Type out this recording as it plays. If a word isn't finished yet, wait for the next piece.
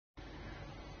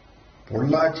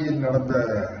பொள்ளாச்சியில் நடந்த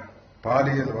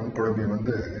பாலியல் வன்கொடுமை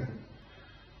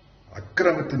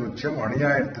அக்கிரமத்தின் உச்சம்,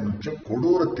 அநியாயத்தின் உச்சம்,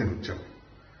 கொடூரத்தின் உச்சம்.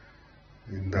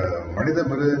 இந்த மனித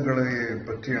மிருகங்களை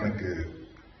பற்றி எனக்கு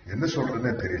என்ன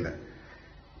சொல்றதுன்னே தெரியல.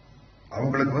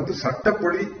 அவங்களுக்கு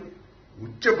சட்டப்படி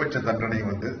உச்சபட்ச தண்டனை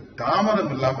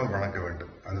தாமதம் இல்லாமல் வழங்க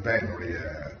வேண்டும். அதுதான் என்னுடைய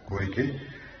கோரிக்கை.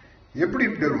 எப்படி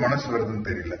இப்படி ஒரு மனசு வருதுன்னு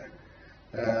தெரியல.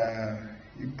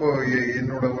 இப்போ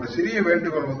என்னோட ஒரு சிறிய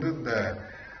வேண்டுகோள் இந்த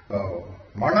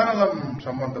மனநலம்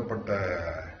சம்பந்தப்பட்ட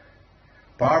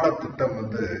பாடத்திட்டம்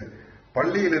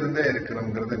பள்ளியிலிருந்தே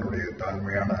இருக்கணுங்கிறது என்னுடைய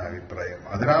தாழ்மையான அபிப்பிராயம்.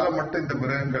 அதனால மட்டும் இந்த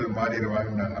மிருகங்கள்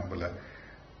மாறிடுவாங்க நான் நம்பல.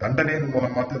 தண்டனையின்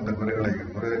மூலமா இந்த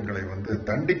மிருகங்களை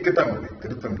தண்டிக்கத்தான் முடியும்,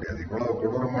 திருத்த முடியாது. இவ்வளவு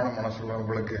கொடூரமான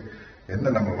மனசுள்ளவங்களுக்கு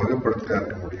என்ன நம்ம வகுப்படுத்த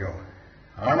இருக்க முடியும்?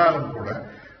 ஆனாலும் கூட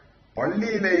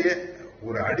பள்ளியிலேயே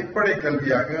ஒரு அடிப்படை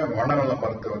கல்வியாக மனநல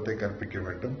மருத்துவத்தை கற்பிக்க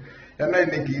வேண்டும். ஏன்னா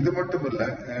இன்னைக்கு இது மட்டும் இல்ல,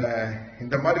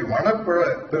 இந்த மாதிரி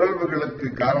மனப்பிறழ்வுகளுக்கு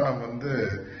காரணம்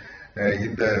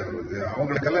இந்த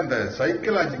அவங்களுக்கெல்லாம் இந்த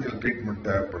சைக்கலாஜிக்கல் ட்ரீட்மெண்ட்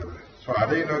தேவைப்படுது. ஸோ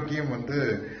அதை நோக்கியும்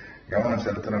கவனம்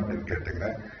செலுத்தணும் அப்படின்னு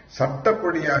கேட்டுக்கிறேன்.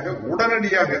 சட்டப்படியாக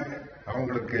உடனடியாக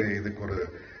அவங்களுக்கு இதுக்கு ஒரு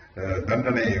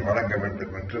தண்டனை வழங்க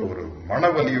வேண்டும் என்று ஒரு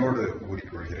மனவலியோடு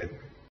கூறிக்கொள்கிறேன்.